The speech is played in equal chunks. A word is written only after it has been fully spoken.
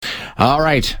All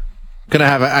right. Gonna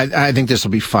have. I think this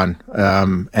will be fun,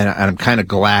 and I'm kind of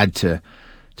glad to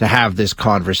have this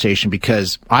conversation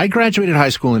because I graduated high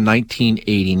school in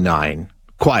 1989.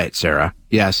 Quiet, Sarah.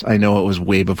 Yes, I know it was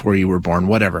way before you were born.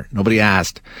 Whatever. Nobody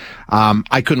asked.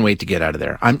 I couldn't wait to get out of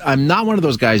there. I'm not one of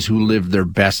those guys who lived their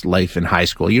best life in high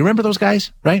school. You remember those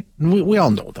guys, right? We all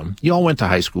know them. You all went to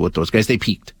high school with those guys. They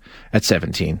peaked at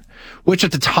 17, which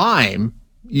at the time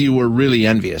you were really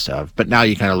envious of, but now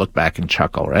you kind of look back and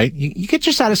chuckle, right? You get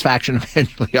your satisfaction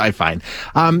eventually, I find.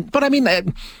 But I mean,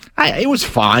 it was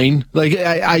fine. Like,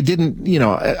 I didn't,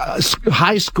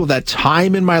 high school, that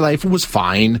time in my life, it was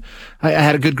fine. I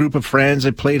had a good group of friends.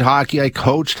 I played hockey. I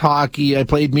coached hockey. I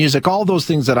played music, all those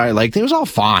things that I liked. It was all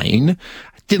fine.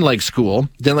 Didn't like school.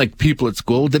 Didn't like people at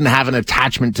school. Didn't have an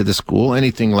attachment to the school,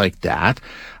 anything like that.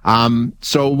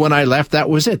 So when I left, that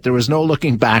was it. There was no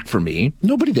looking back for me.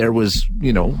 Nobody there was,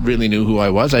 really knew who I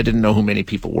was. I didn't know who many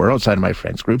people were outside of my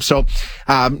friends group. So,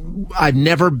 I've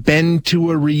never been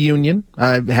to a reunion.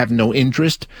 I have no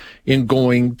interest in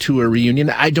going to a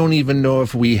reunion. I don't even know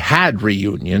if we had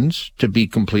reunions, to be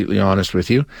completely honest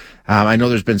with you. I know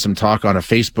there's been some talk on a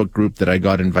Facebook group that I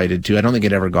got invited to. I don't think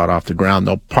it ever got off the ground,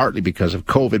 though, partly because of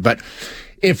COVID. But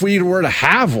if we were to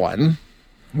have one,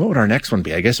 what would our next one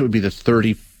be? I guess it would be the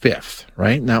 35th,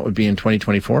 right? And that would be in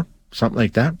 2024, something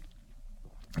like that.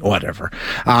 Whatever.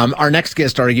 Our next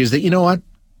guest argues that, you know what?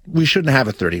 We shouldn't have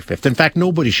a 35th. In fact,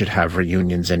 nobody should have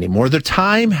reunions anymore. The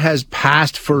time has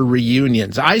passed for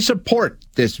reunions. I support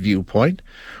this viewpoint.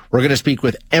 We're going to speak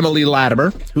with Emily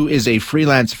Latimer, who is a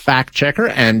freelance fact checker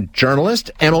and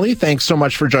journalist. Emily, thanks so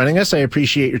much for joining us. I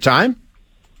appreciate your time.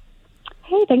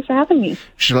 Hey, thanks for having me.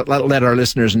 Should let our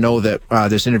listeners know that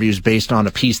this interview is based on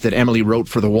a piece that Emily wrote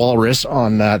for The Walrus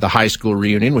on the high school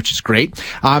reunion, which is great.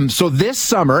 So this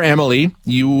summer, Emily,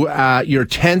 your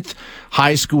 10th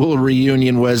high school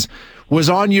reunion was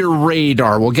on your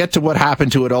radar. We'll get to what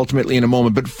happened to it ultimately in a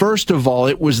moment. But first of all,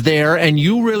 it was there, and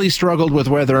you really struggled with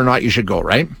whether or not you should go,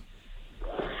 right?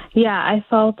 Yeah, I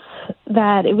felt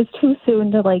that it was too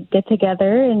soon to get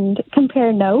together and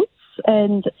compare notes,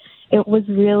 and it was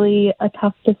really a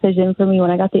tough decision for me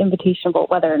when I got the invitation about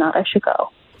whether or not I should go.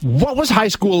 What was high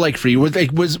school like for you? Was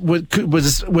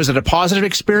it a positive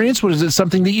experience? Was it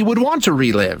something that you would want to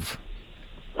relive?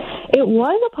 It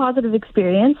was a positive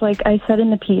experience. Like I said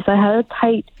in the piece, I had a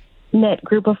tight-knit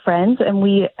group of friends, and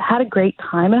we had a great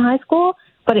time in high school,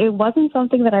 but it wasn't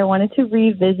something that I wanted to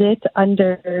revisit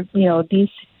under, these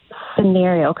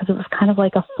scenario, because it was kind of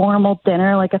like a formal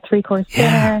dinner, like a 3-course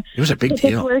dinner. It was a big Tickets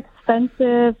deal. Were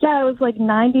expensive. Yeah, it was like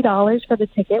 $90 for the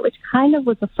ticket, which kind of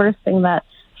was the first thing that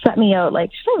set me out.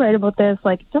 Like, should I write about this?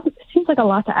 Like, it seems like a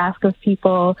lot to ask of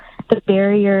people. The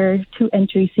barrier to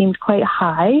entry seemed quite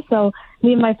high. So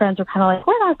me and my friends were kind of like,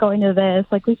 we're not going to this.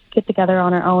 Like, we could get together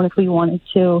on our own if we wanted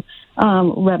to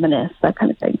reminisce, that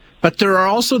kind of thing. But there are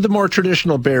also the more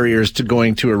traditional barriers to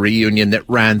going to a reunion that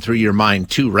ran through your mind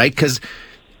too, right? Because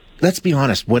let's be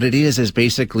honest, what it is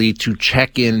basically to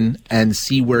check in and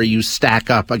see where you stack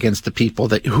up against the people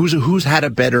that who's had a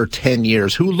better 10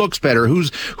 years, who looks better,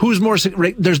 who's more.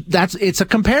 It's a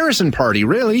comparison party,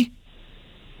 really.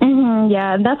 Mm-hmm,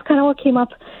 yeah, and that's kind of what came up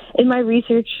in my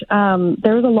research.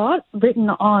 There was a lot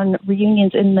written on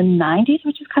reunions in the 90s,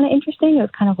 which is kind of interesting. It was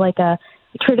kind of like a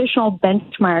traditional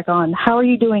benchmark on how are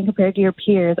you doing compared to your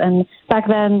peers. And back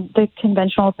then, the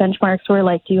conventional benchmarks were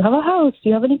like, do you have a house? Do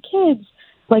you have any kids?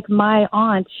 Like my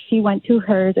aunt, she went to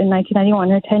hers in 1991,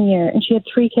 her 10-year, and she had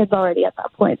 3 kids already at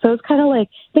that point. So it's kind of like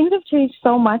things have changed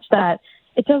so much that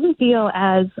it doesn't feel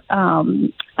as,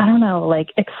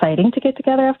 exciting to get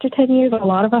together after 10 years. A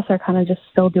lot of us are kind of just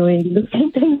still doing the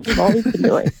same things we've always been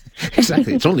doing.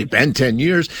 Exactly. It's only been 10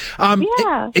 years.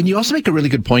 Yeah. And you also make a really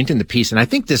good point in the piece, and I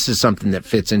think this is something that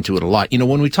fits into it a lot.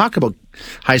 When we talk about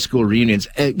high school reunions,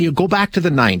 you go back to the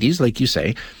 90s, like you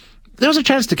say, there was a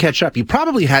chance to catch up. You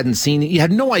probably hadn't seen it. You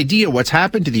had no idea what's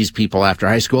happened to these people after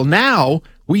high school. Now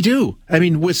we do. I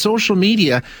mean, with social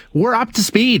media, we're up to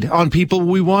speed on people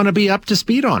we want to be up to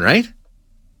speed on, right?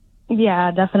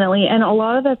 Yeah, definitely. And a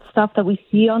lot of that stuff that we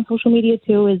see on social media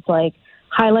too is like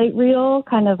highlight reel,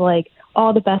 kind of like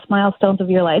all the best milestones of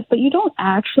your life, but you don't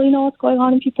actually know what's going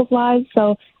on in people's lives.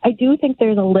 So I do think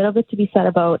there's a little bit to be said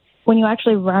about when you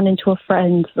actually run into a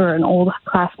friend or an old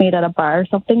classmate at a bar or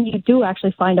something, you do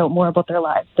actually find out more about their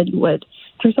lives than you would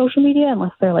through social media,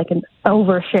 unless they're like an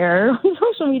overshare on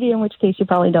social media, in which case you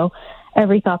probably know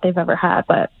every thought they've ever had.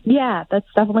 But yeah, that's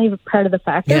definitely part of the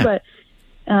factor. Yeah. But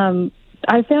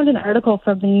I found an article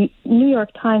from the New York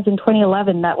Times in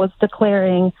 2011 that was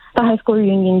declaring the high school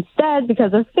reunions dead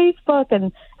because of Facebook.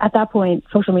 And at that point,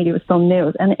 social media was still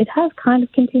news. And it has kind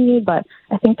of continued, but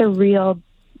I think the real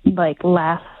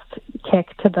last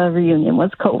kick to the reunion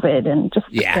was COVID and just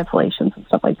cancellations and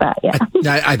stuff like that. Yeah.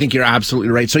 I think you're absolutely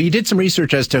right. So you did some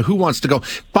research as to who wants to go.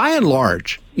 By and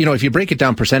large, if you break it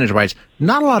down percentage-wise,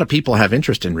 not a lot of people have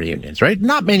interest in reunions, right?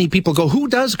 Not many people go. Who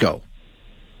does go?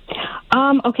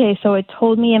 Okay, so it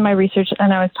told me in my research,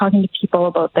 and I was talking to people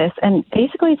about this, and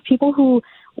basically it's people who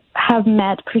have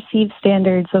met perceived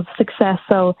standards of success,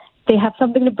 so they have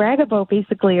something to brag about,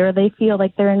 basically, or they feel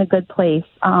like they're in a good place.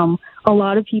 A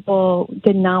lot of people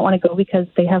did not want to go because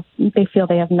they feel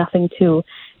they have nothing to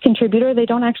contribute, or they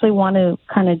don't actually want to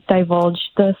kind of divulge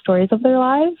the stories of their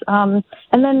lives. And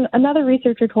then another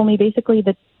researcher told me basically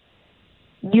that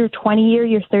your 20 year,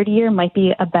 your 30 year might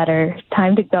be a better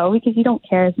time to go because you don't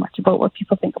care as much about what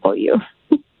people think about you.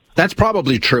 That's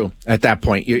probably true at that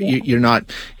point. You're not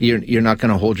going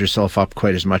to hold yourself up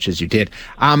quite as much as you did.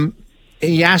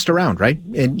 You asked around, right?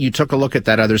 And you took a look at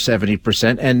that other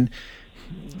 70%. And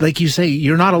like you say,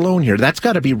 you're not alone here. That's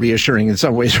got to be reassuring in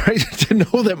some ways, right? To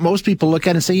know that most people look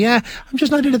at it and say, yeah, I'm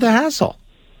just not into the hassle.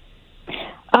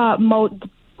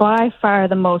 By far,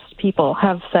 the most people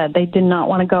have said they did not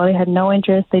want to go. They had no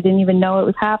interest. They didn't even know it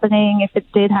was happening. If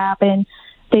it did happen,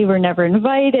 they were never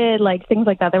invited, like things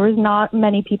like that. There was not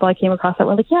many people I came across that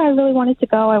were like, yeah, I really wanted to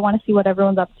go. I want to see what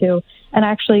everyone's up to. And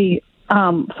actually,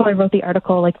 so I wrote the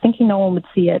article, like thinking no one would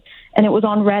see it. And it was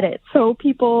on Reddit. So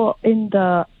people in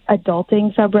the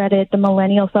adulting subreddit, the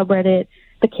millennial subreddit,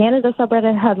 the Canada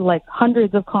subreddit had like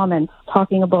hundreds of comments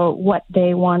talking about what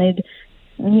they wanted,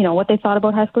 what they thought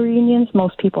about high school reunions.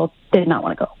 Most people did not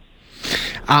want to go.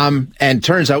 And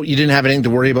turns out you didn't have anything to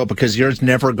worry about because yours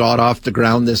never got off the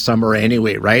ground this summer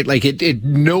anyway, right? Like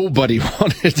nobody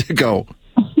wanted to go.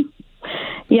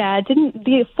 Yeah, it didn't.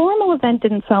 The formal event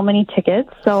didn't sell many tickets,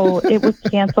 so it was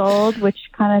canceled, which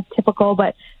kind of typical.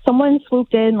 But someone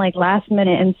swooped in like last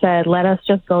minute and said, "Let us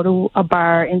just go to a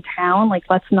bar in town. Like,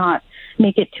 let's not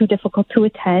make it too difficult to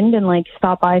attend, and like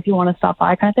stop by if you want to stop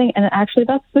by, kind of thing." And actually,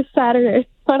 that's this Saturday.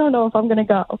 So I don't know if I'm going to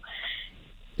go.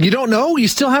 You don't know? You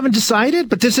still haven't decided?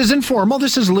 But this is informal.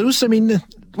 This is loose. I mean,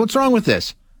 what's wrong with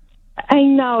this? I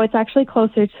know. It's actually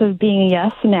closer to being a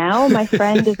yes now. My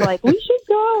friend is like, we should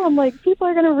go. I'm like, people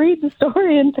are going to read the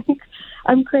story and think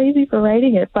I'm crazy for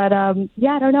writing it. But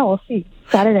yeah, I don't know. We'll see.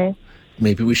 Saturday.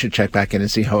 Maybe we should check back in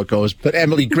and see how it goes. But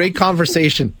Emily, great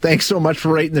conversation. Thanks so much for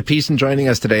writing the piece and joining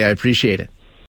us today. I appreciate it.